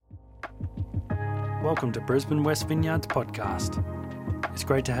Welcome to Brisbane West Vineyard's podcast. It's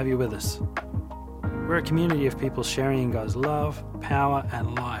great to have you with us. We're a community of people sharing in God's love, power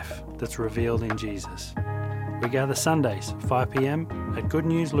and life that's revealed in Jesus. We gather Sundays, 5 p.m. at Good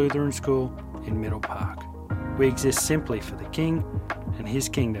News Lutheran School in Middle Park. We exist simply for the King and His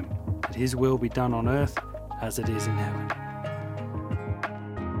kingdom, that His will be done on earth as it is in heaven.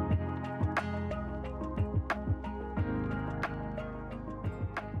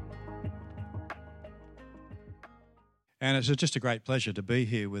 And it's just a great pleasure to be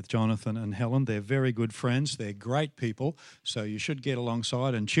here with Jonathan and Helen. They're very good friends. They're great people, so you should get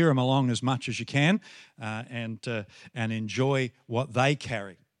alongside and cheer them along as much as you can and enjoy what they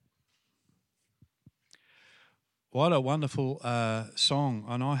carry. What a wonderful song,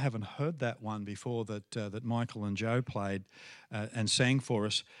 and I haven't heard that one before that Michael and Joe played and sang for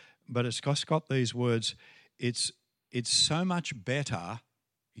us, but it's got these words, it's so much better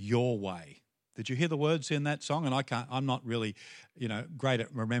your way. Did you hear the words in that song? And I'm not really, great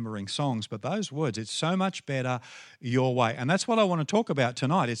at remembering songs, but those words, it's so much better your way. And that's what I want to talk about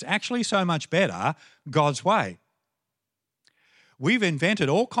tonight. It's actually so much better God's way. We've invented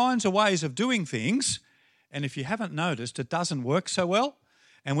all kinds of ways of doing things, and if you haven't noticed, it doesn't work so well.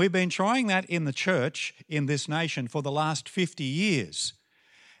 And we've been trying that in the church in this nation for the last 50 years.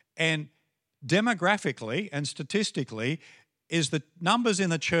 And demographically and statistically, is the numbers in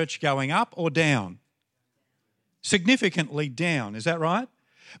the church going up or down? Significantly down, is that right?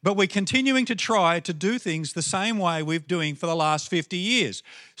 But we're continuing to try to do things the same way we've doing for the last 50 years.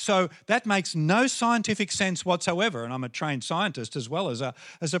 So that makes no scientific sense whatsoever, and I'm a trained scientist as well as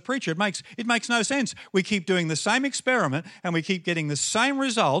a preacher. It makes no sense. We keep doing the same experiment and we keep getting the same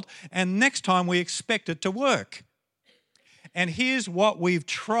result, and next time we expect it to work. And here's what we've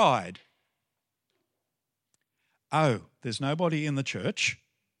tried. Oh, there's nobody in the church.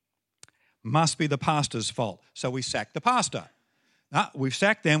 Must be the pastor's fault. So we sack the pastor. No, we've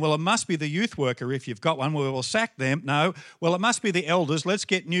sacked them. Well, it must be the youth worker if you've got one. Well, we'll sack them. No. Well, it must be the elders. Let's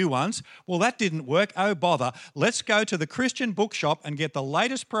get new ones. Well, that didn't work. Oh, bother. Let's go to the Christian bookshop and get the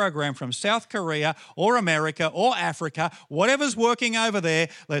latest program from South Korea or America or Africa. Whatever's working over there,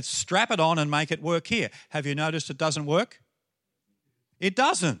 let's strap it on and make it work here. Have you noticed it doesn't work? It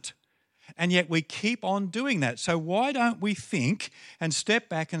doesn't. And yet we keep on doing that. So why don't we think and step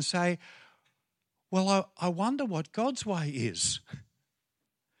back and say, well, I wonder what God's way is,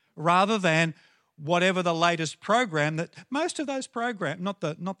 rather than whatever the latest program that most of those programs, not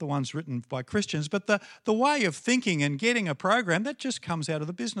the ones written by Christians, but the way of thinking and getting a program, that just comes out of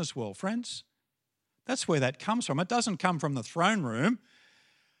the business world, friends. That's where that comes from. It doesn't come from the throne room.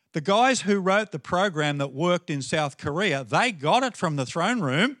 The guys who wrote the program that worked in South Korea, they got it from the throne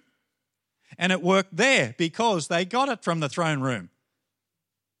room. And it worked there because they got it from the throne room.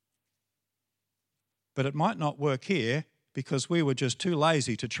 But it might not work here because we were just too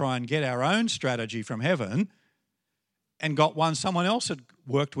lazy to try and get our own strategy from heaven and got one someone else had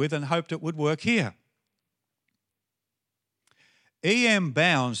worked with and hoped it would work here. E.M.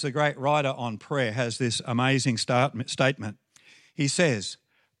 Bounds, the great writer on prayer, has this amazing statement. He says,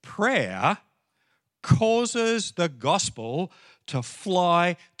 prayer causes the gospel to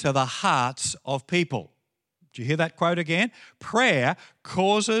fly to the hearts of people. Do you hear that quote again? Prayer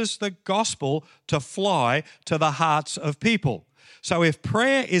causes the gospel to fly to the hearts of people. So if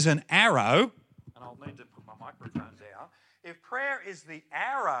prayer is an arrow, and I'll need to put my microphone down, if prayer is the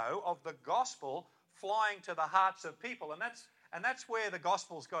arrow of the gospel flying to the hearts of people, and that's where the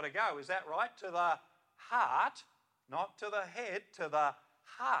gospel's got to go, is that right? To the heart, not to the head, to the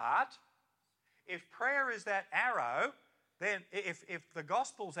heart. If prayer is that arrow, then if the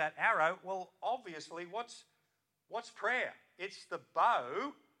gospel's that arrow, well, obviously, what's prayer? It's the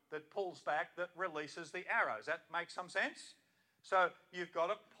bow that pulls back that releases the arrow. Does that make some sense? So you've got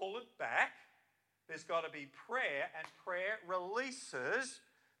to pull it back. There's got to be prayer, and prayer releases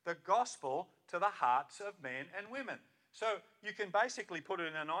the gospel to the hearts of men and women. So you can basically put it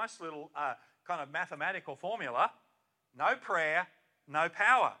in a nice little kind of mathematical formula. No prayer, no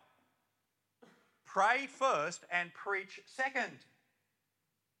power. Pray first and preach second.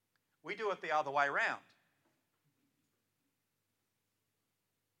 We do it the other way around.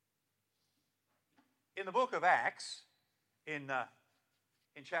 In the book of Acts, in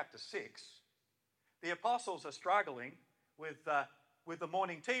chapter 6, the apostles are struggling with the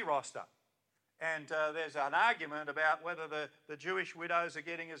morning tea roster. And there's an argument about whether the Jewish widows are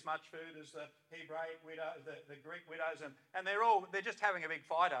getting as much food as the Hebraic widows, the Greek widows, and they're just having a big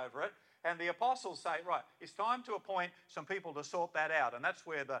fight over it. And the apostles say, right, it's time to appoint some people to sort that out. And that's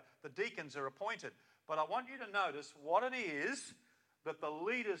where the deacons are appointed. But I want you to notice what it is that the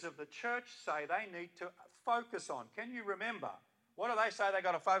leaders of the church say they need to focus on. Can you remember? What do they say they've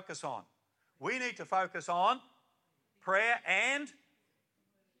got to focus on? We need to focus on prayer and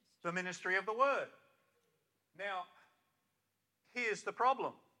the ministry of the word. Now, here's the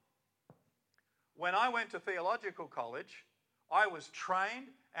problem. When I went to theological college, I was trained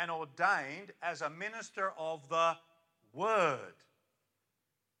and ordained as a minister of the word.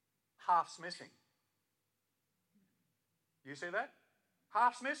 Half's missing. You see that?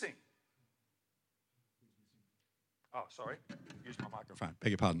 Half's missing. Oh, sorry. Use my microphone.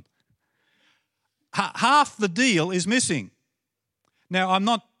 Beg your pardon. Half the deal is missing. Now, I'm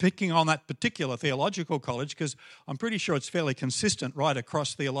not picking on that particular theological college because I'm pretty sure it's fairly consistent right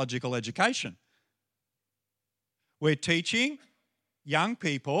across theological education. We're teaching young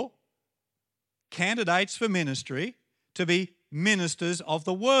people, candidates for ministry, to be ministers of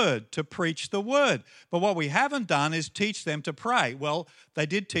the word, to preach the word. But what we haven't done is teach them to pray. Well, they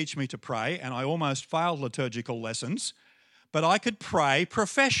did teach me to pray, and I almost failed liturgical lessons, but I could pray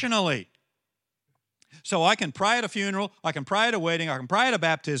professionally. So I can pray at a funeral, I can pray at a wedding, I can pray at a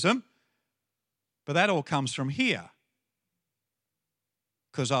baptism, but that all comes from here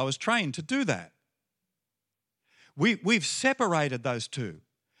because I was trained to do that. We've separated those two.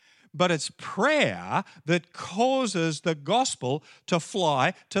 But it's prayer that causes the gospel to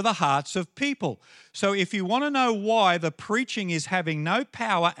fly to the hearts of people. So if you want to know why the preaching is having no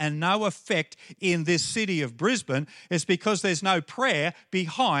power and no effect in this city of Brisbane, it's because there's no prayer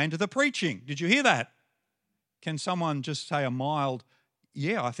behind the preaching. Did you hear that? Can someone just say a mild,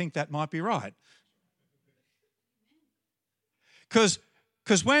 yeah, I think that might be right? Because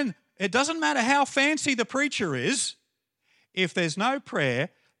when it doesn't matter how fancy the preacher is, if there's no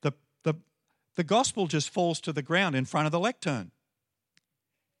prayer, the gospel just falls to the ground in front of the lectern.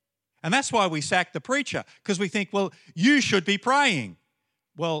 And that's why we sack the preacher, because we think, well, you should be praying.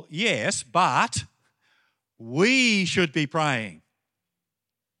 Well, yes, but we should be praying.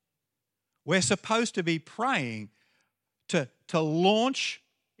 We're supposed to be praying to launch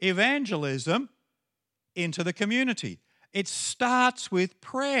evangelism into the community. It starts with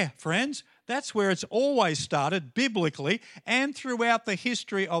prayer, friends. That's where it's always started, biblically, and throughout the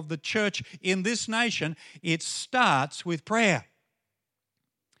history of the church in this nation. It starts with prayer.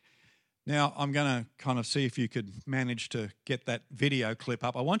 Now, I'm going to kind of see if you could manage to get that video clip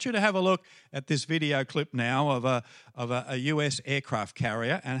up. I want you to have a look at this video clip now of a US aircraft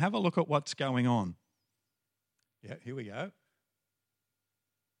carrier and have a look at what's going on. Yeah, here we go.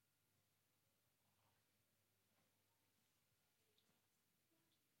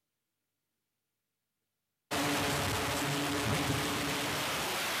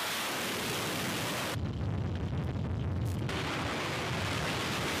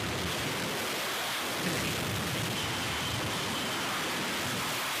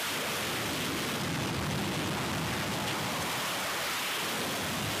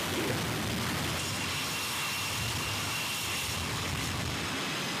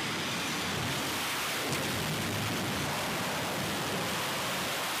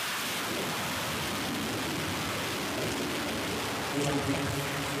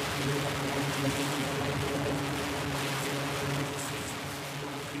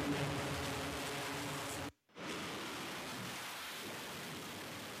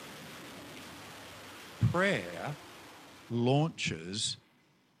 Prayer launches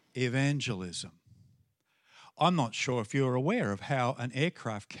evangelism. I'm not sure if you're aware of how an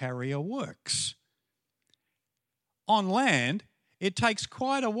aircraft carrier works. On land, it takes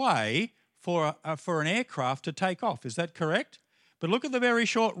quite a way for an aircraft to take off. Is that correct? But look at the very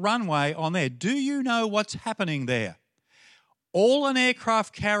short runway on there. Do you know what's happening there? All an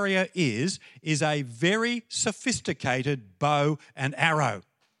aircraft carrier is a very sophisticated bow and arrow.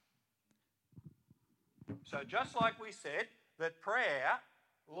 So just like we said that prayer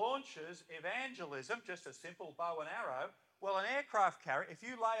launches evangelism, just a simple bow and arrow, well, an aircraft carrier, if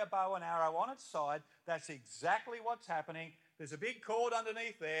you lay a bow and arrow on its side, that's exactly what's happening. There's a big cord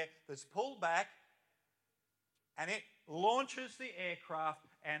underneath there that's pulled back, and it launches the aircraft,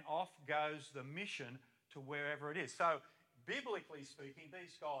 and off goes the mission to wherever it is. So, biblically speaking,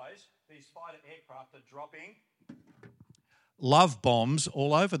 these guys, these fighter aircraft, are dropping love bombs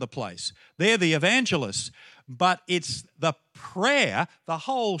all over the place. They're the evangelists, but it's the prayer, the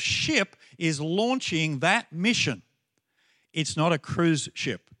whole ship is launching that mission. It's not a cruise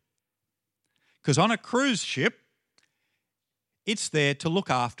ship. Because on a cruise ship, it's there to look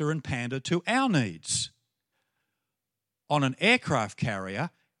after and pander to our needs. On an aircraft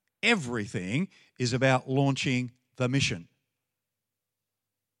carrier, everything is about launching the mission.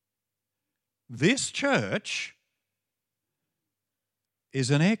 This church is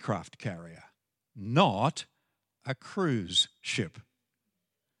an aircraft carrier, not a cruise ship.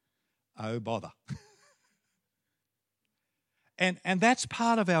 Oh, bother. And that's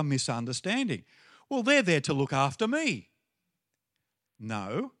part of our misunderstanding. Well, they're there to look after me.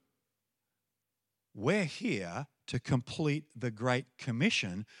 No, we're here to complete the Great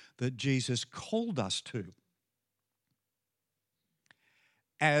Commission that Jesus called us to.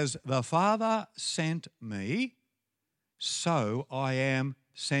 As the Father sent me, so I am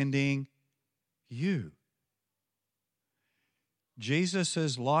sending you.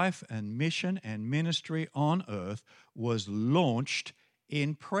 Jesus' life and mission and ministry on earth was launched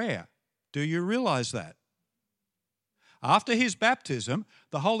in prayer. Do you realize that? After his baptism,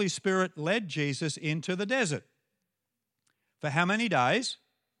 the Holy Spirit led Jesus into the desert. For how many days?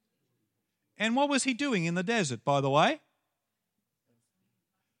 And what was he doing in the desert, by the way?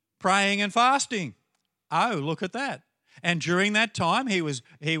 Praying and fasting. Oh, look at that. And during that time, he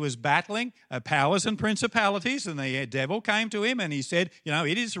was battling powers and principalities, and the devil came to him and he said,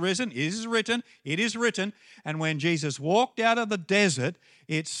 it is risen, it is written, it is written. And when Jesus walked out of the desert,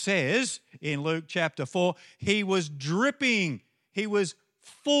 it says in Luke chapter 4, he was dripping, he was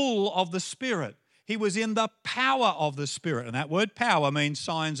full of the Spirit. He was in the power of the Spirit. And that word power means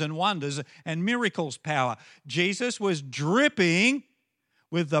signs and wonders and miracles power. Jesus was dripping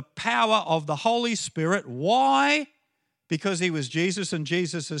with the power of the Holy Spirit. Why? Because he was Jesus and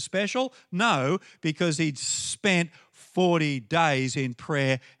Jesus is special? No, because he'd spent 40 days in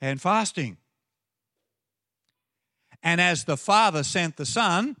prayer and fasting. And as the Father sent the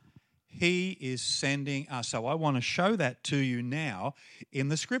Son, he is sending us. So I want to show that to you now in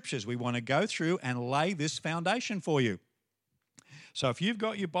the Scriptures. We want to go through and lay this foundation for you. So if you've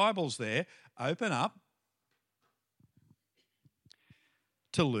got your Bibles there, open up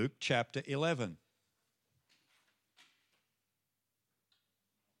to Luke chapter 11.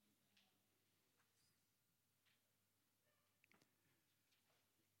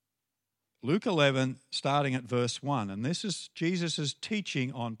 Luke 11, starting at verse 1, and this is Jesus'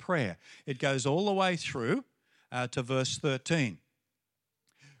 teaching on prayer. It goes all the way through to verse 13.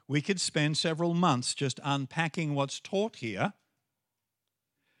 We could spend several months just unpacking what's taught here,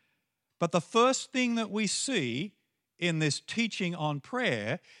 but the first thing that we see in this teaching on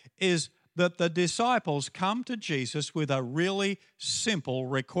prayer is that the disciples come to Jesus with a really simple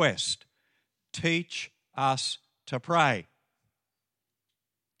request. Teach us to pray.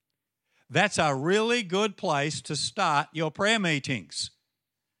 That's a really good place to start your prayer meetings.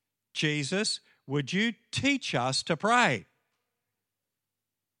 Jesus, would you teach us to pray?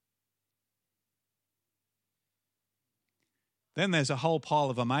 Then there's a whole pile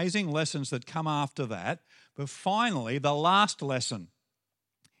of amazing lessons that come after that. But finally, the last lesson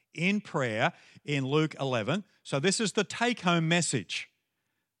in prayer in Luke 11. So this is the take-home message.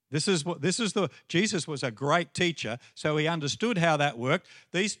 Jesus was a great teacher, so he understood how that worked.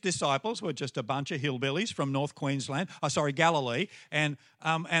 These disciples were just a bunch of hillbillies from North Queensland, Galilee, and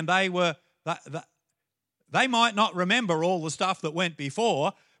they might not remember all the stuff that went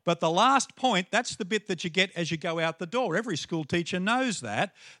before, but the last point, that's the bit that you get as you go out the door. Every school teacher knows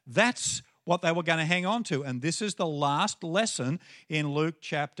that. That's what they were going to hang on to. And this is the last lesson in Luke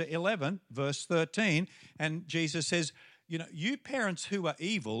chapter 11, verse 13. And Jesus says, you parents who are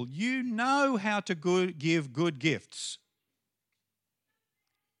evil, you know how to give good gifts.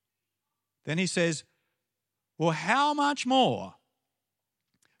 Then he says, well, how much more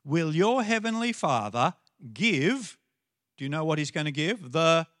will your heavenly Father give? Do you know what he's going to give?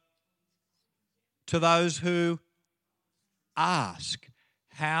 To those who ask.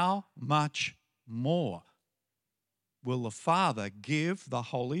 How much more will the Father give the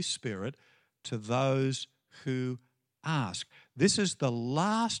Holy Spirit to those who ask? This is the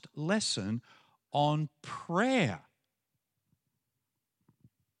last lesson on prayer.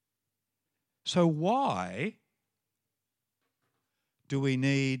 So why do we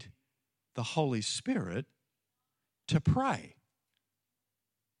need the Holy Spirit to pray?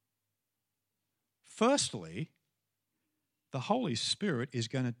 Firstly, the Holy Spirit is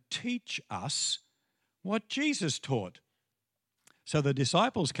going to teach us what Jesus taught. So the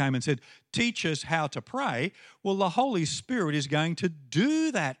disciples came and said, teach us how to pray. Well, the Holy Spirit is going to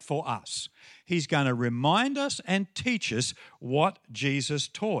do that for us. He's going to remind us and teach us what Jesus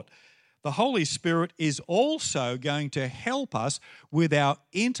taught. The Holy Spirit is also going to help us with our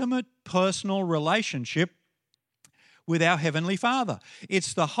intimate personal relationship with our Heavenly Father.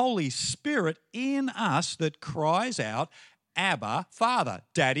 It's the Holy Spirit in us that cries out, Abba, Father,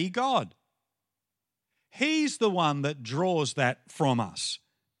 Daddy God. He's the one that draws that from us.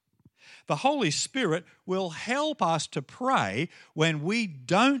 The Holy Spirit will help us to pray when we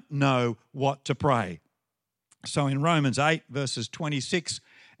don't know what to pray. So in Romans 8, verses 26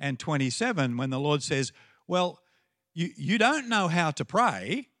 and 27, when the Lord says, well, you don't know how to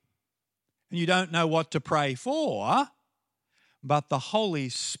pray, and you don't know what to pray for, but the Holy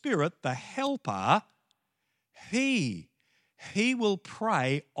Spirit, the helper, He will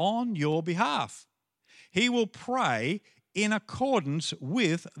pray on your behalf. He will pray in accordance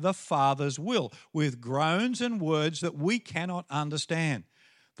with the Father's will, with groans and words that we cannot understand.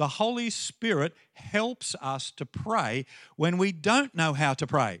 The Holy Spirit helps us to pray when we don't know how to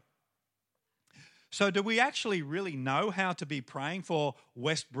pray. So do we actually really know how to be praying for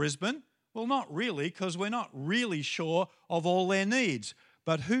West Brisbane? Well, not really, because we're not really sure of all their needs.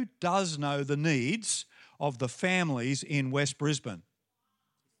 But who does know the needs of the families in West Brisbane?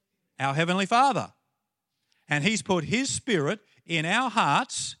 Our Heavenly Father. And He's put His Spirit in our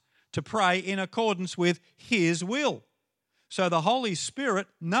hearts to pray in accordance with His will. So the Holy Spirit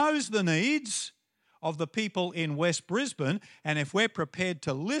knows the needs of the people in West Brisbane, and if we're prepared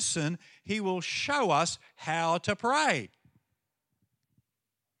to listen, He will show us how to pray.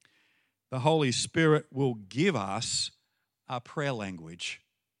 The Holy Spirit will give us a prayer language.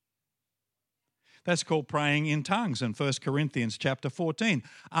 That's called praying in tongues, and 1 Corinthians chapter 14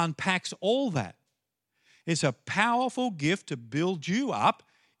 unpacks all that. It's a powerful gift to build you up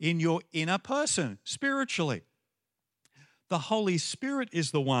in your inner person spiritually. The Holy Spirit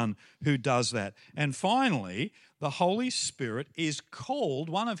is the one who does that. And finally, the Holy Spirit is called,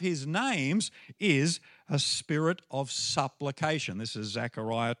 one of His names is a spirit of supplication. This is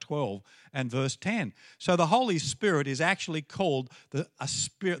Zechariah 12 and verse 10. So the Holy Spirit is actually called the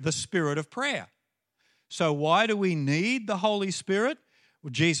spirit of prayer. So why do we need the Holy Spirit?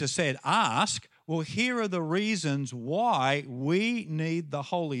 Well, Jesus said, ask. Well, here are the reasons why we need the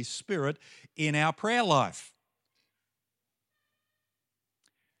Holy Spirit in our prayer life.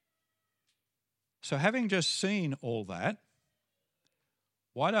 So having just seen all that,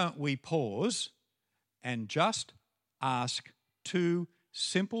 why don't we pause and just ask two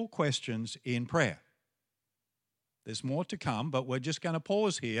simple questions in prayer? There's more to come, but we're just going to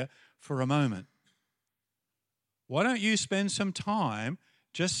pause here for a moment. Why don't you spend some time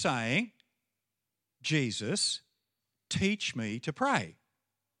just saying, Jesus, teach me to pray.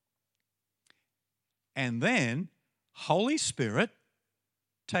 And then, Holy Spirit,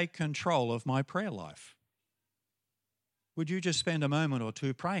 take control of my prayer life. Would you just spend a moment or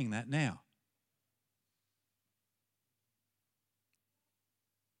two praying that now?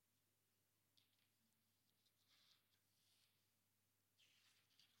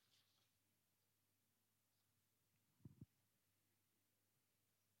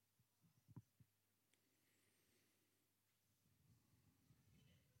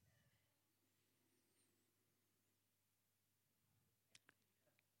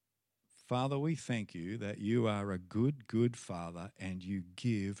 Father, we thank you that you are a good, good Father and you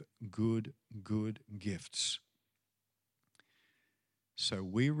give good, good gifts. So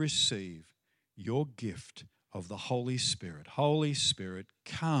we receive your gift of the Holy Spirit. Holy Spirit,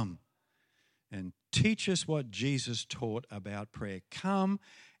 come and teach us what Jesus taught about prayer. Come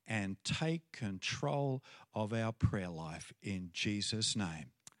and take control of our prayer life in Jesus' name.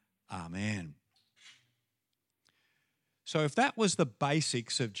 Amen. So if that was the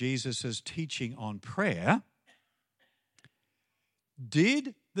basics of Jesus' teaching on prayer,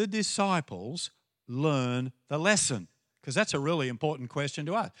 did the disciples learn the lesson? Because that's a really important question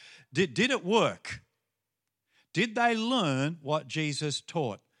to ask. Did it work? Did they learn what Jesus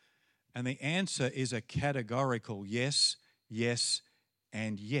taught? And the answer is a categorical yes, yes,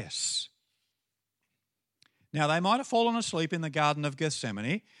 and yes. Now, they might have fallen asleep in the Garden of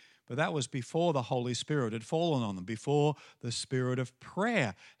Gethsemane, but that was before the Holy Spirit had fallen on them, before the spirit of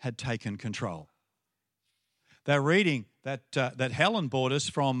prayer had taken control. They're reading that Helen brought us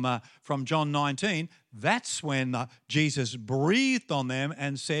from John 19. That's when Jesus breathed on them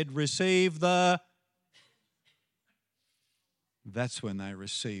and said, receive the... That's when they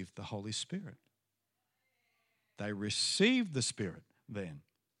received the Holy Spirit. They received the Spirit then.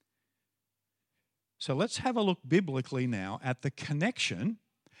 So let's have a look biblically now at the connection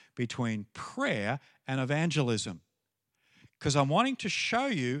between prayer and evangelism. Because I'm wanting to show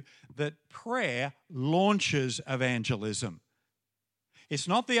you that prayer launches evangelism. It's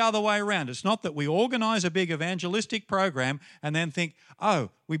not the other way around. It's not that we organize a big evangelistic program and then think,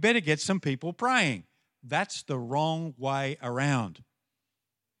 oh, we better get some people praying. That's the wrong way around.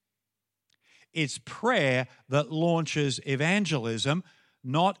 It's prayer that launches evangelism,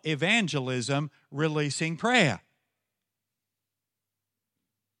 not evangelism releasing prayer.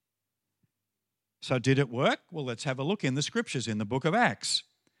 So did it work? Well, let's have a look in the scriptures in the book of Acts.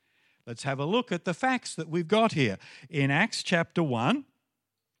 Let's have a look at the facts that we've got here. In Acts chapter 1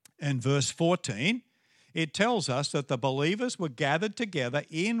 and verse 14, it tells us that the believers were gathered together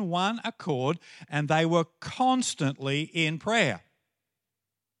in one accord and they were constantly in prayer.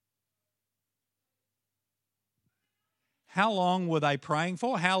 How long were they praying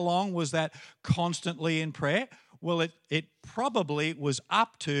for? How long was that constantly in prayer? Well, it probably was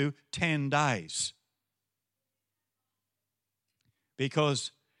up to 10 days.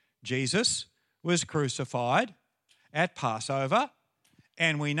 Because Jesus was crucified at Passover,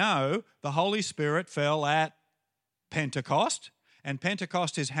 and we know the Holy Spirit fell at Pentecost, and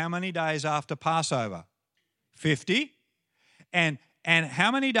Pentecost is how many days after Passover? 50. And how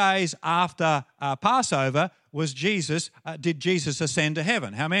many days after Passover did Jesus ascend to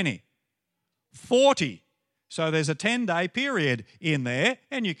heaven? How many? 40. So there's a 10-day period in there,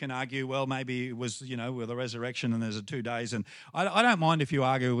 and you can argue, well, maybe it was, with the resurrection and there's a 2 days. And I don't mind if you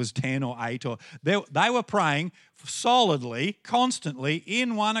argue it was 10 or 8. They were praying solidly, constantly,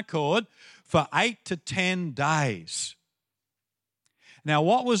 in one accord for 8 to 10 days. Now,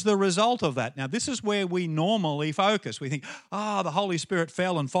 what was the result of that? Now, this is where we normally focus. We think, the Holy Spirit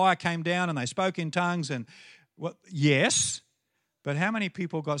fell and fire came down and they spoke in tongues. And yes, but how many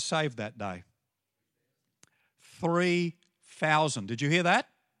people got saved that day? 3,000. Did you hear that?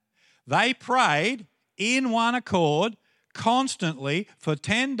 They prayed in one accord constantly for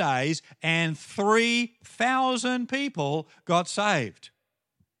 10 days and 3,000 people got saved.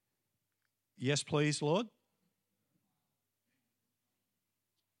 Yes, please, Lord.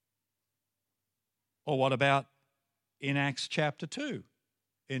 Or what about in Acts chapter 2,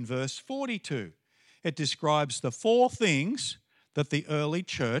 in verse 42? It describes the 4 things that the early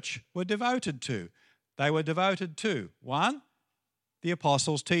church were devoted to. They were devoted to 1, the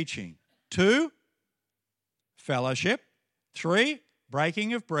apostles' teaching. 2, fellowship. 3,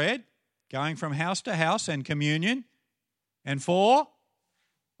 breaking of bread, going from house to house and communion. And 4,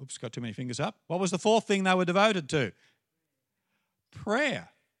 got too many fingers up. What was the 4th thing they were devoted to? Prayer.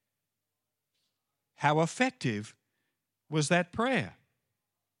 How effective was that prayer?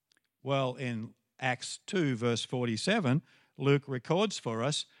 Well, in Acts 2, verse 47, Luke records for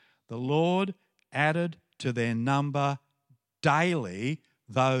us, the Lord added to their number daily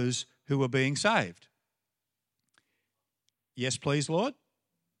those who were being saved. Yes, please, Lord.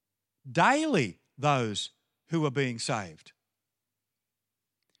 Daily those who were being saved.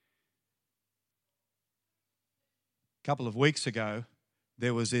 A couple of weeks ago,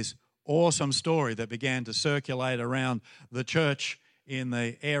 there was this awesome story that began to circulate around the church in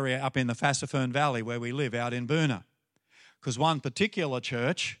the area up in the Fassifern Valley where we live, out in Boona. Because one particular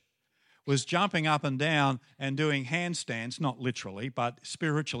church was jumping up and down and doing handstands, not literally, but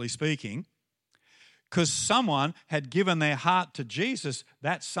spiritually speaking, because someone had given their heart to Jesus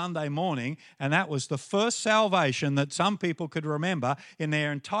that Sunday morning, and that was the first salvation that some people could remember in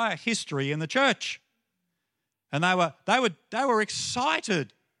their entire history in the church. And they were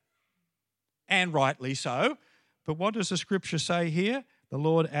excited, and rightly so. But what does the scripture say here? The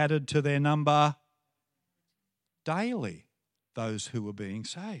Lord added to their number daily those who were being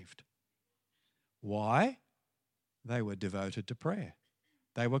saved. Why? They were devoted to prayer.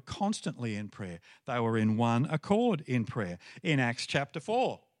 They were constantly in prayer. They were in one accord in prayer. In Acts chapter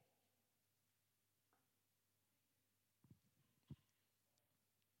 4.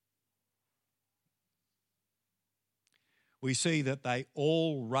 We see that they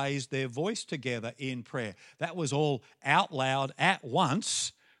all raised their voice together in prayer. That was all out loud at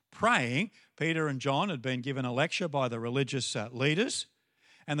once, praying. Peter and John had been given a lecture by the religious leaders,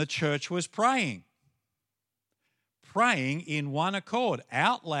 and the church was praying. Praying in one accord,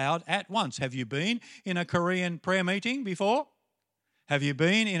 out loud at once. Have you been in a Korean prayer meeting before? Have you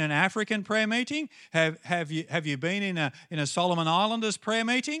been in an African prayer meeting? Have you been in a Solomon Islanders prayer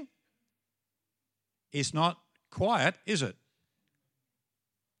meeting? It's not quiet, is it?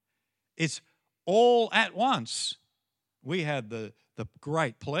 It's all at once. We had the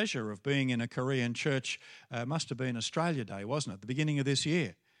great pleasure of being in a Korean church. It must have been Australia Day, wasn't it? The beginning of this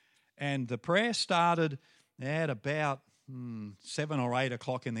year. And the prayer started at about 7 or 8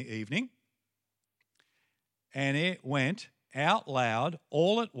 o'clock in the evening. And it went out loud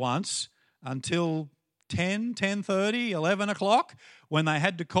all at once until 10, 10:30, 11 o'clock, when they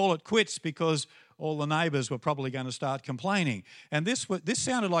had to call it quits because all the neighbours were probably going to start complaining. And this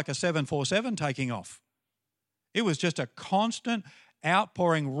sounded like a 747 taking off. It was just a constant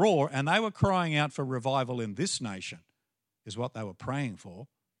outpouring roar, and they were crying out for revival in this nation, is what they were praying for.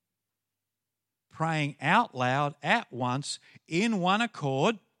 Praying out loud at once in one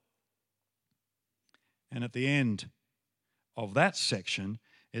accord. And at the end of that section,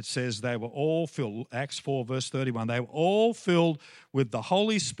 it says they were all filled, Acts 4 verse 31, they were all filled with the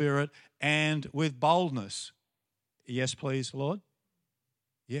Holy Spirit and with boldness. Yes, please, Lord?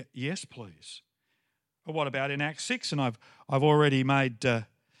 Yeah, yes, please. Well, what about in Acts 6? And I've already made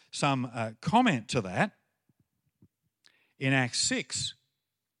some comment to that. In Acts 6,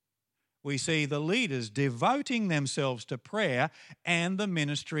 we see the leaders devoting themselves to prayer and the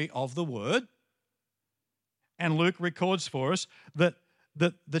ministry of the word. And Luke records for us that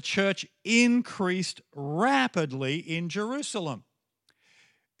the church increased rapidly in Jerusalem.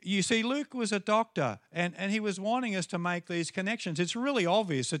 You see, Luke was a doctor, and he was wanting us to make these connections. It's really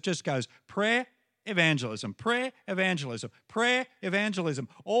obvious. It just goes prayer, evangelism, prayer, evangelism, prayer, evangelism,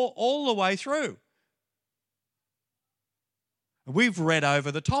 all the way through. We've read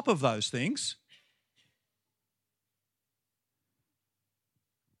over the top of those things.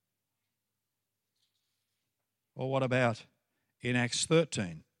 Or what about in Acts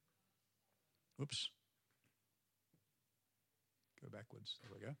 13? Oops. Go backwards.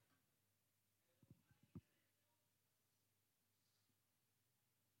 There we go.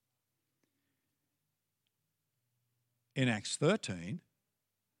 In Acts 13,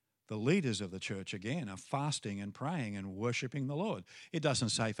 the leaders of the church again are fasting and praying and worshipping the Lord. It doesn't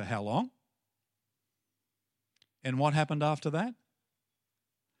say for how long. And what happened after that?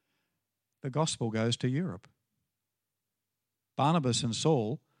 The gospel goes to Europe. Barnabas and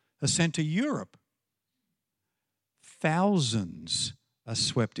Saul are sent to Europe. Thousands are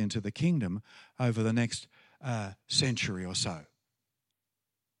swept into the kingdom over the next century or so.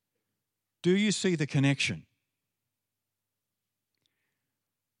 Do you see the connection?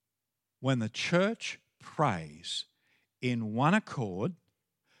 When the church prays in one accord,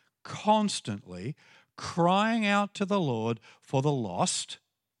 constantly crying out to the Lord for the lost,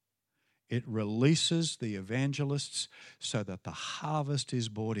 it releases the evangelists so that the harvest is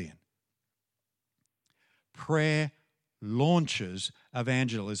brought in. Prayer launches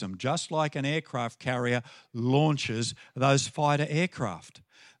evangelism, just like an aircraft carrier launches those fighter aircraft.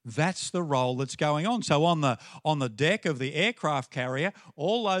 That's the role that's going on. So on the deck of the aircraft carrier,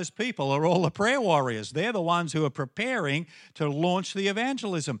 all those people are all the prayer warriors. They're the ones who are preparing to launch the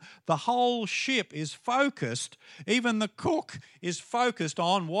evangelism. The whole ship is focused, even the cook is focused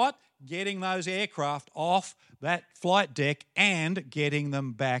on what? Getting those aircraft off that flight deck and getting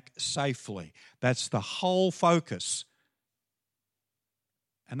them back safely. That's the whole focus.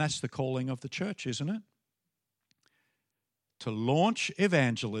 And that's the calling of the church, isn't it? To launch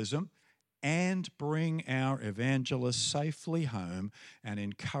evangelism and bring our evangelists safely home and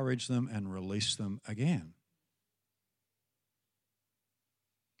encourage them and release them again.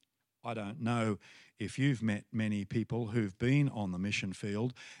 I don't know if you've met many people who've been on the mission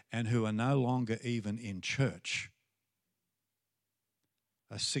field and who are no longer even in church.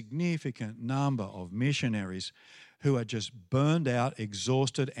 A significant number of missionaries who are just burned out,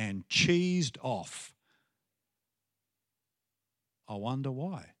 exhausted, and cheesed off. I wonder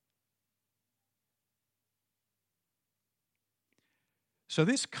why. So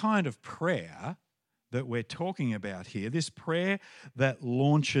this kind of prayer that we're talking about here, this prayer that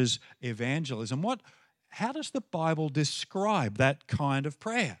launches evangelism, how does the Bible describe that kind of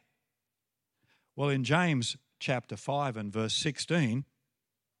prayer? Well, in James chapter 5 and verse 16,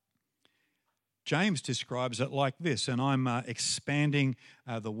 James describes it like this, and I'm expanding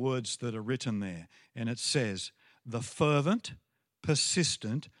the words that are written there. And it says, the fervent,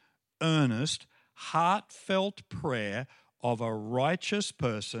 persistent, earnest, heartfelt prayer of a righteous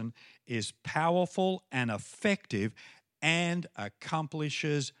person is powerful and effective and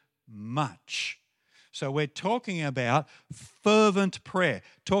accomplishes much. So we're talking about fervent prayer,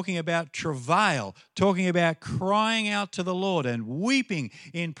 talking about travail, talking about crying out to the Lord and weeping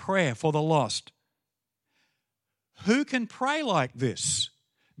in prayer for the lost. Who can pray like this?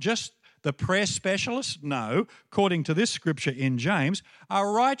 Just the prayer specialist? No. According to this scripture in James, a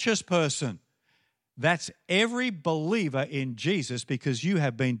righteous person. That's every believer in Jesus, because you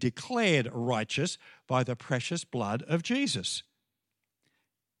have been declared righteous by the precious blood of Jesus.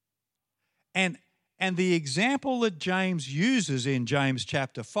 And the example that James uses in James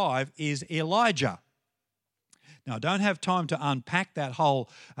chapter 5 is Elijah. Now, I don't have time to unpack that whole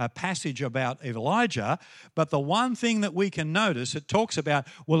passage about Elijah, but the one thing that we can notice, it talks about,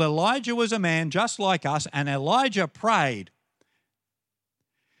 well, Elijah was a man just like us, and Elijah prayed.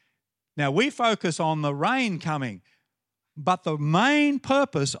 Now, we focus on the rain coming, but the main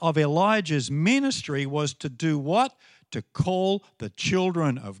purpose of Elijah's ministry was to do what? to call the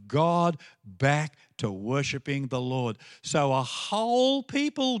children of God back to worshiping the Lord. So a whole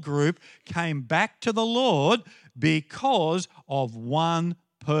people group came back to the Lord because of one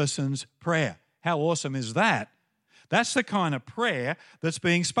person's prayer. How awesome is that? That's the kind of prayer that's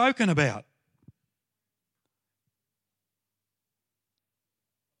being spoken about.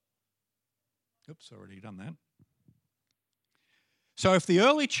 Oops, already done that. So if the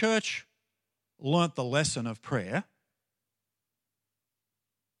early church learnt the lesson of prayer,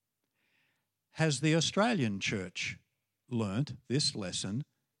 has the Australian church learnt this lesson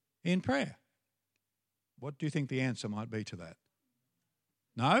in prayer? What do you think the answer might be to that?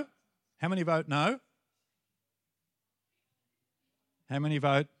 No? How many vote no? How many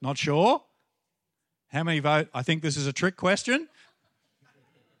vote not sure? How many vote I think this is a trick question?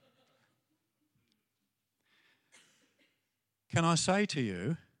 Can I say to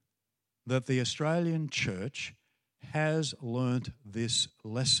you that the Australian church has learnt this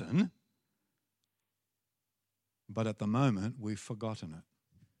lesson, but at the moment we've forgotten it.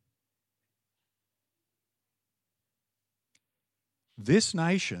 This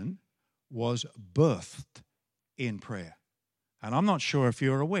nation was birthed in prayer. And I'm not sure if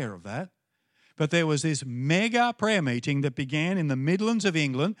you're aware of that, but there was this mega prayer meeting that began in the Midlands of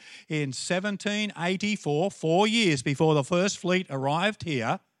England in 1784, 4 years before the first fleet arrived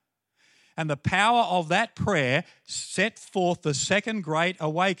here. And the power of that prayer set forth the second great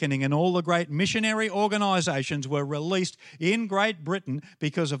awakening, and all the great missionary organisations were released in Great Britain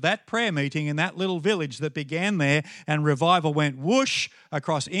because of that prayer meeting in that little village that began there, and revival went whoosh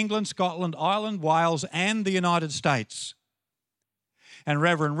across England, Scotland, Ireland, Wales and the United States. And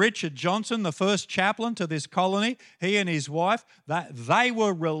Reverend Richard Johnson, the first chaplain to this colony, he and his wife, they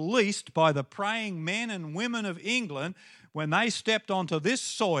were released by the praying men and women of England. When they stepped onto this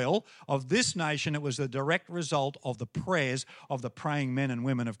soil of this nation, it was the direct result of the prayers of the praying men and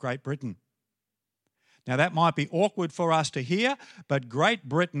women of Great Britain. Now, that might be awkward for us to hear, but Great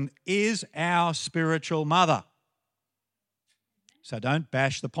Britain is our spiritual mother. So don't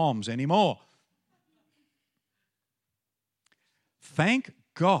bash the Poms anymore. Thank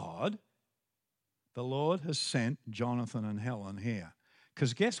God the Lord has sent Jonathan and Helen here.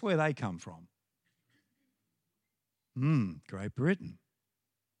 Because guess where they come from? Great Britain.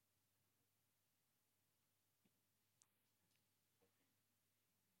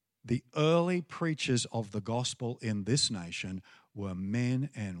 The early preachers of the gospel in this nation were men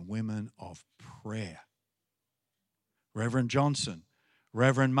and women of prayer. Reverend Johnson,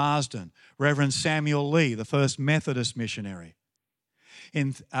 Reverend Marsden, Reverend Samuel Lee, the first Methodist missionary.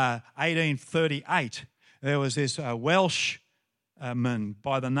 In 1838, there was this Welshman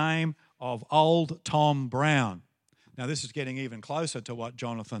by the name of Old Tom Brown. Now, this is getting even closer to what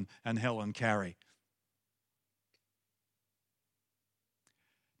Jonathan and Helen carry.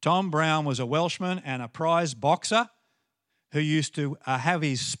 Tom Brown was a Welshman and a prize boxer who used to have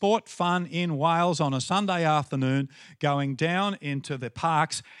his sport fun in Wales on a Sunday afternoon, going down into the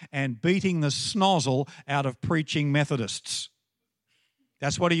parks and beating the snozzle out of preaching Methodists.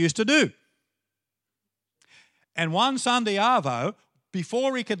 That's what he used to do. And one Sunday arvo,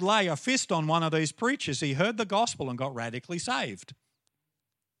 before he could lay a fist on one of these preachers, he heard the gospel and got radically saved.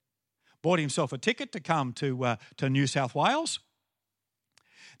 Bought himself a ticket to come to New South Wales.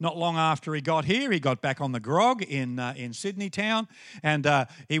 Not long after he got here, he got back on the grog in Sydney town, and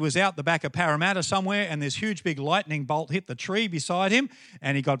he was out the back of Parramatta somewhere, and this huge big lightning bolt hit the tree beside him,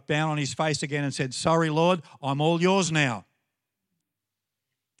 and he got down on his face again and said, "Sorry, Lord, I'm all yours now."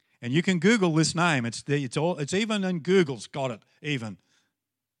 And you can Google this name. It's even in Google's got it even.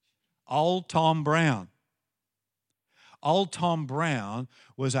 Old Tom Brown. Old Tom Brown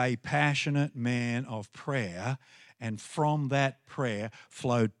was a passionate man of prayer, and from that prayer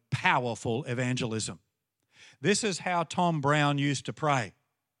flowed powerful evangelism. This is how Tom Brown used to pray.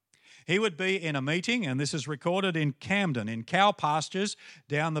 He would be in a meeting, and this is recorded in Camden, in cow pastures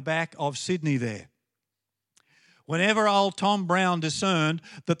down the back of Sydney there. Whenever old Tom Brown discerned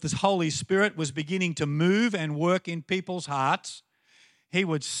that the Holy Spirit was beginning to move and work in people's hearts, he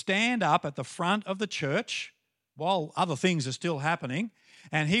would stand up at the front of the church while other things are still happening,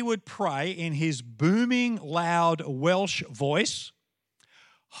 and he would pray in his booming, loud Welsh voice,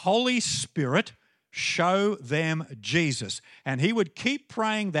 "Holy Spirit, show them Jesus." And he would keep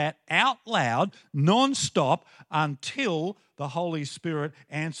praying that out loud, non-stop, until the Holy Spirit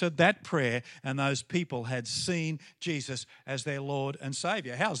answered that prayer and those people had seen Jesus as their Lord and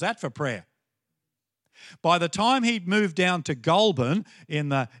Saviour. How's that for prayer? By the time he'd moved down to Goulburn in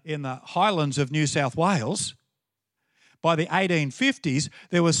the highlands of New South Wales, by the 1850s,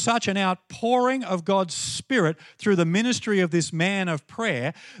 there was such an outpouring of God's Spirit through the ministry of this man of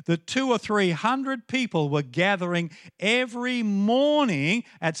prayer that 200 or 300 people were gathering every morning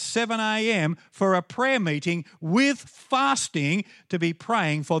at 7 a.m. for a prayer meeting with fasting to be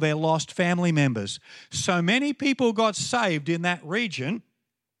praying for their lost family members. So many people got saved in that region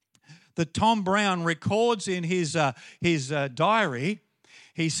that Tom Brown records in his diary.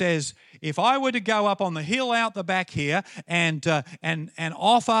 He says, if I were to go up on the hill out the back here and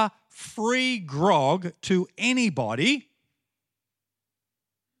offer free grog to anybody,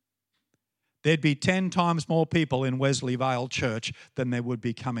 there'd be 10 times more people in Wesley Vale Church than there would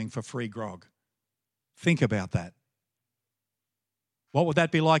be coming for free grog. Think about that. What would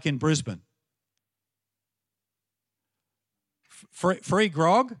that be like in Brisbane? Free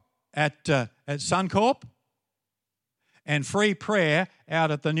grog at Suncorp, and free prayer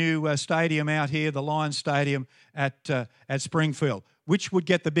out at the new stadium out here, the Lions Stadium at Springfield. Which would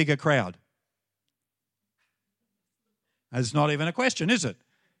get the bigger crowd? That's not even a question, is it?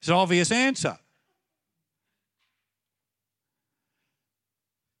 It's an obvious answer.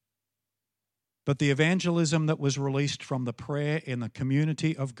 But the evangelism that was released from the prayer in the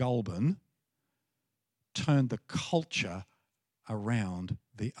community of Goulburn turned the culture around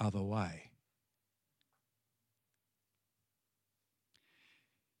the other way.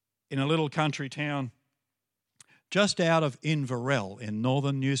 In a little country town just out of Inverell in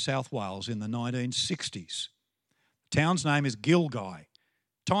northern New South Wales in the 1960s. The town's name is Gilgai.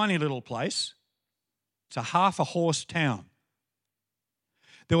 Tiny little place. It's a half a horse town.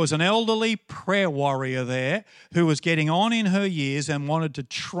 There was an elderly prayer warrior there who was getting on in her years and wanted to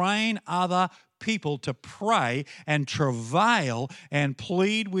train other people to pray and travail and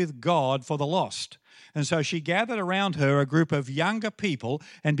plead with God for the lost. And so she gathered around her a group of younger people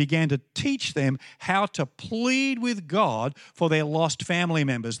and began to teach them how to plead with God for their lost family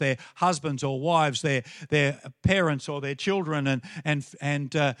members, their husbands or wives, their parents or their children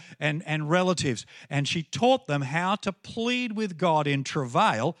and relatives. And she taught them how to plead with God in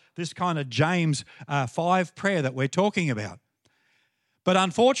travail, this kind of James 5 prayer that we're talking about. But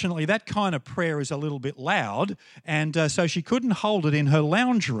unfortunately, that kind of prayer is a little bit loud, and so she couldn't hold it in her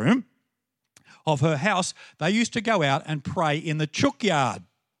lounge room of her house. They used to go out and pray in the chook yard.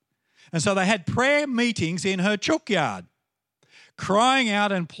 And so they had prayer meetings in her chook yard, crying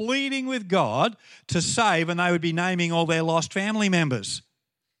out and pleading with God to save, and they would be naming all their lost family members.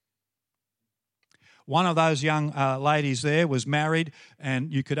 One of those young ladies there was married,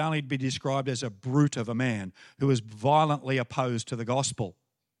 and you could only be described as a brute of a man who was violently opposed to the gospel.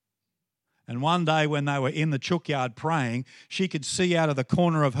 And one day when they were in the chook yard praying, she could see out of the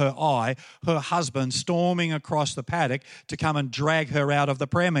corner of her eye her husband storming across the paddock to come and drag her out of the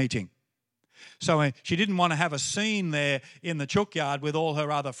prayer meeting. So she didn't want to have a scene there in the chook yard with all her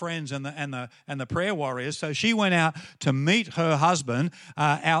other friends and the prayer warriors. So she went out to meet her husband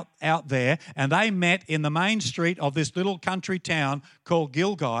out there, and they met in the main street of this little country town called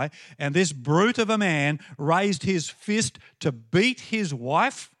Gilgai. And this brute of a man raised his fist to beat his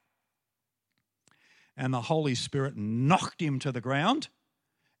wife, and the Holy Spirit knocked him to the ground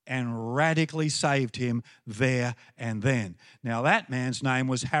and radically saved him there and then. Now, that man's name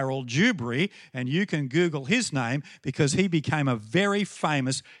was Harold Dewberry, and you can Google his name because he became a very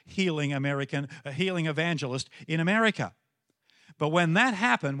famous healing evangelist in America. But when that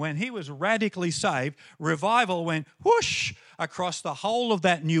happened, when he was radically saved, revival went whoosh across the whole of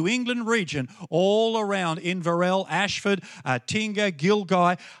that New England region, all around Inverell, Ashford, Tinga,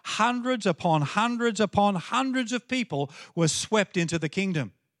 Gilgai. Hundreds upon hundreds upon hundreds of people were swept into the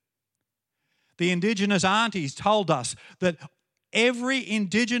kingdom. The Indigenous aunties told us that every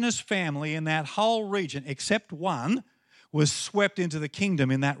Indigenous family in that whole region, except one, was swept into the kingdom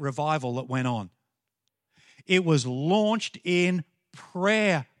in that revival that went on. It was launched in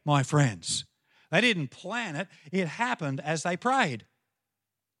prayer, my friends. They didn't plan it. It happened as they prayed.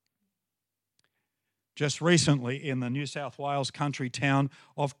 Just recently in the New South Wales country town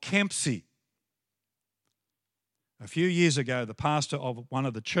of Kempsey, a few years ago, the pastor of one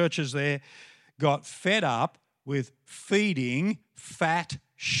of the churches there got fed up with feeding fat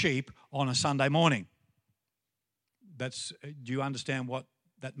sheep on a Sunday morning. Do you understand what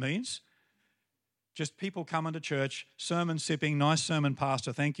that means? Just people coming to church, sermon sipping, nice sermon,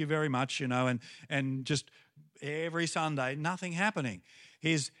 pastor, thank you very much, and just every Sunday, nothing happening.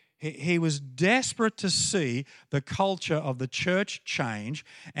 He was desperate to see the culture of the church change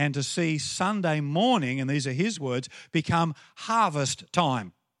and to see Sunday morning, and these are his words, become harvest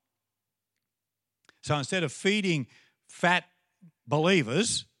time. So instead of feeding fat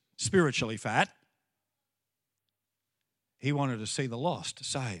believers, spiritually fat, He wanted to see the lost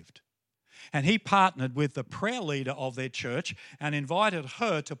saved. And he partnered with the prayer leader of their church and invited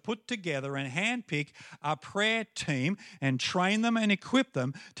her to put together and handpick a prayer team and train them and equip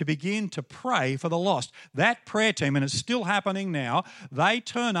them to begin to pray for the lost. That prayer team, and it's still happening now, they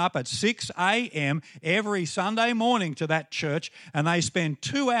turn up at 6 a.m. every Sunday morning to that church, and they spend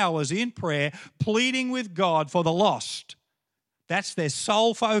 2 hours in prayer pleading with God for the lost. That's their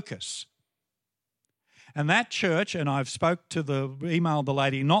sole focus. And that church, and I've emailed the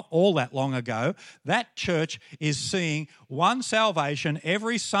lady not all that long ago, that church is seeing one salvation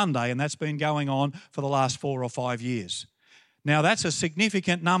every Sunday, and that's been going on for the last 4 or 5 years. Now, that's a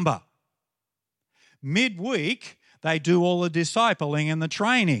significant number. Midweek, they do all the discipling and the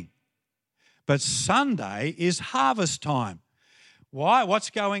training. But Sunday is harvest time. Why? What's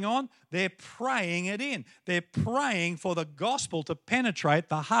going on? They're praying it in. They're praying for the gospel to penetrate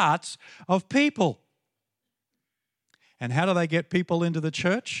the hearts of people. And how do they get people into the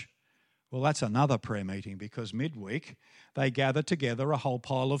church? Well, that's another prayer meeting, because midweek they gather together a whole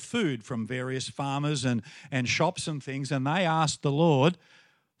pile of food from various farmers and shops and things, and they ask the Lord,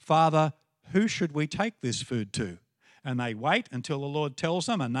 Father, who should we take this food to? And they wait until the Lord tells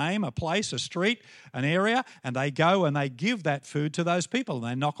them a name, a place, a street, an area, and they go and they give that food to those people. And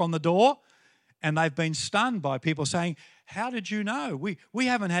they knock on the door, and they've been stunned by people saying, how did you know? We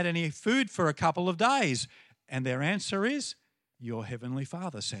haven't had any food for a couple of days. And their answer is, your Heavenly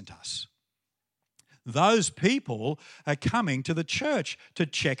Father sent us. Those people are coming to the church to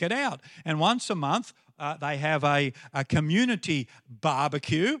check it out. And once a month, they have a community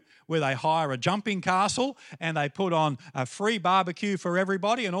barbecue where they hire a jumping castle and they put on a free barbecue for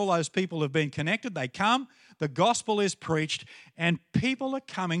everybody, and all those people have been connected. They come, the gospel is preached, and people are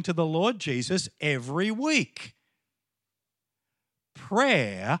coming to the Lord Jesus every week.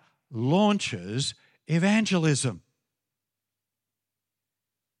 Prayer launches evangelism.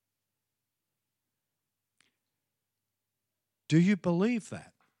 Do you believe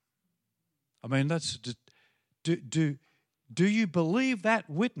that? I mean, that's just, do you believe that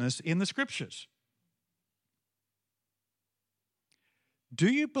witness in the Scriptures?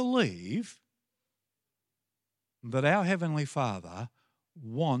 Do you believe that our Heavenly Father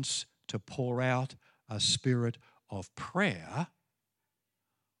wants to pour out a spirit of prayer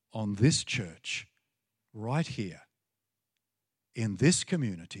on this church right here in this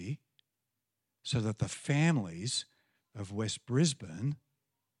community, so that the families of West Brisbane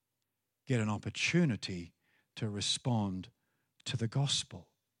get an opportunity to respond to the gospel?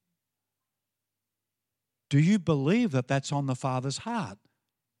 Do you believe that that's on the Father's heart?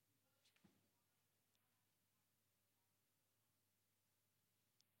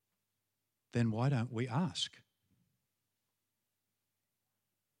 Then why don't we ask?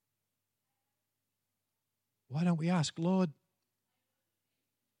 Why don't we ask, Lord,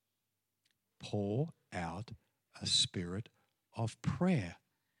 pour out a spirit of prayer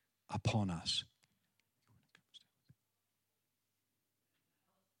upon us?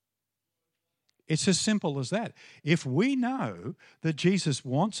 It's as simple as that. If we know that Jesus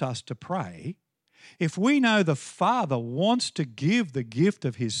wants us to pray, if we know the Father wants to give the gift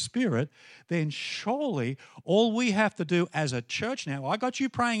of His Spirit, then surely all we have to do as a church now, I got you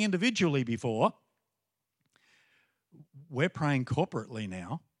praying individually before, we're praying corporately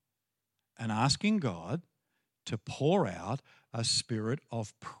now and asking God to pour out a spirit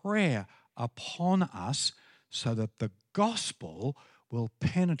of prayer upon us so that the gospel will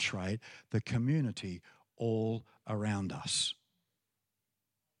penetrate the community all around us.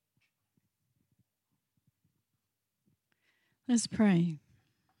 Let's pray.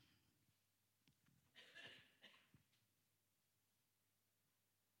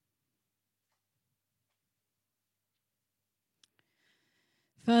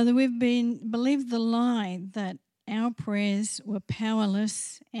 Father, we've believed the lie that our prayers were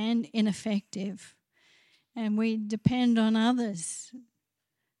powerless and ineffective, and we depend on others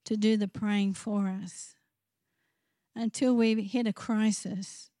to do the praying for us until we hit a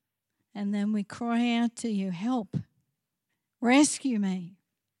crisis, and then we cry out to you, help, rescue me.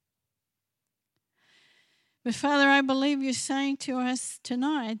 But Father, I believe you're saying to us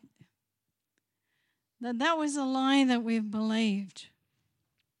tonight that was a lie that we've believed.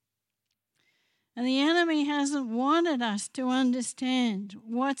 And the enemy hasn't wanted us to understand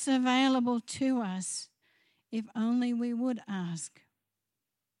what's available to us if only we would ask.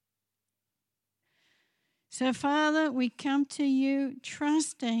 So, Father, we come to you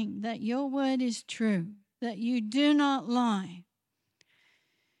trusting that your word is true, that you do not lie,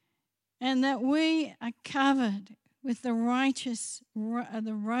 and that we are covered with the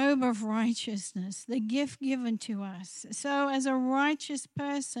robe of righteousness, the gift given to us. So as a righteous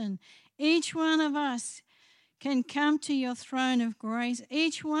person, each one of us can come to your throne of grace.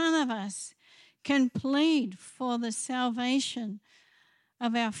 Each one of us can plead for the salvation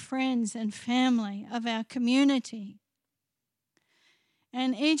of our friends and family, of our community.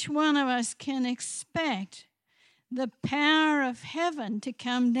 And each one of us can expect the power of heaven to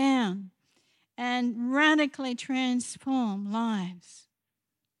come down and radically transform lives.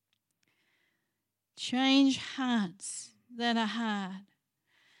 Change hearts that are hard.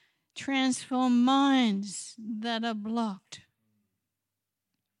 Transform minds that are blocked.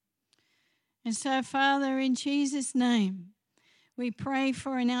 And so, Father, in Jesus' name, we pray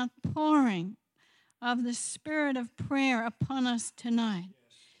for an outpouring of the spirit of prayer upon us tonight.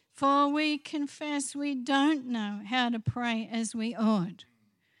 For we confess we don't know how to pray as we ought.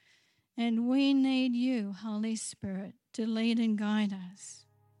 And we need you, Holy Spirit, to lead and guide us.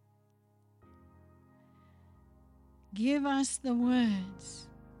 Give us the words.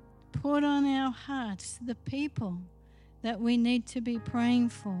 Put on our hearts the people that we need to be praying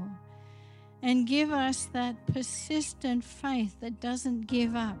for. And give us that persistent faith that doesn't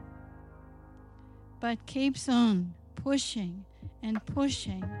give up, but keeps on pushing and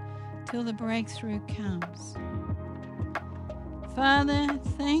pushing till the breakthrough comes. Father,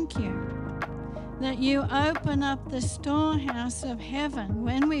 thank you that you open up the storehouse of heaven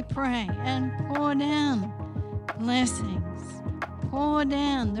when we pray and pour down blessings. Pour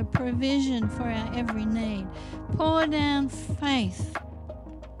down the provision for our every need. Pour down faith.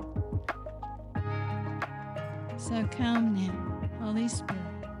 So come now, Holy Spirit,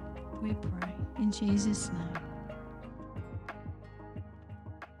 we pray in Jesus' name.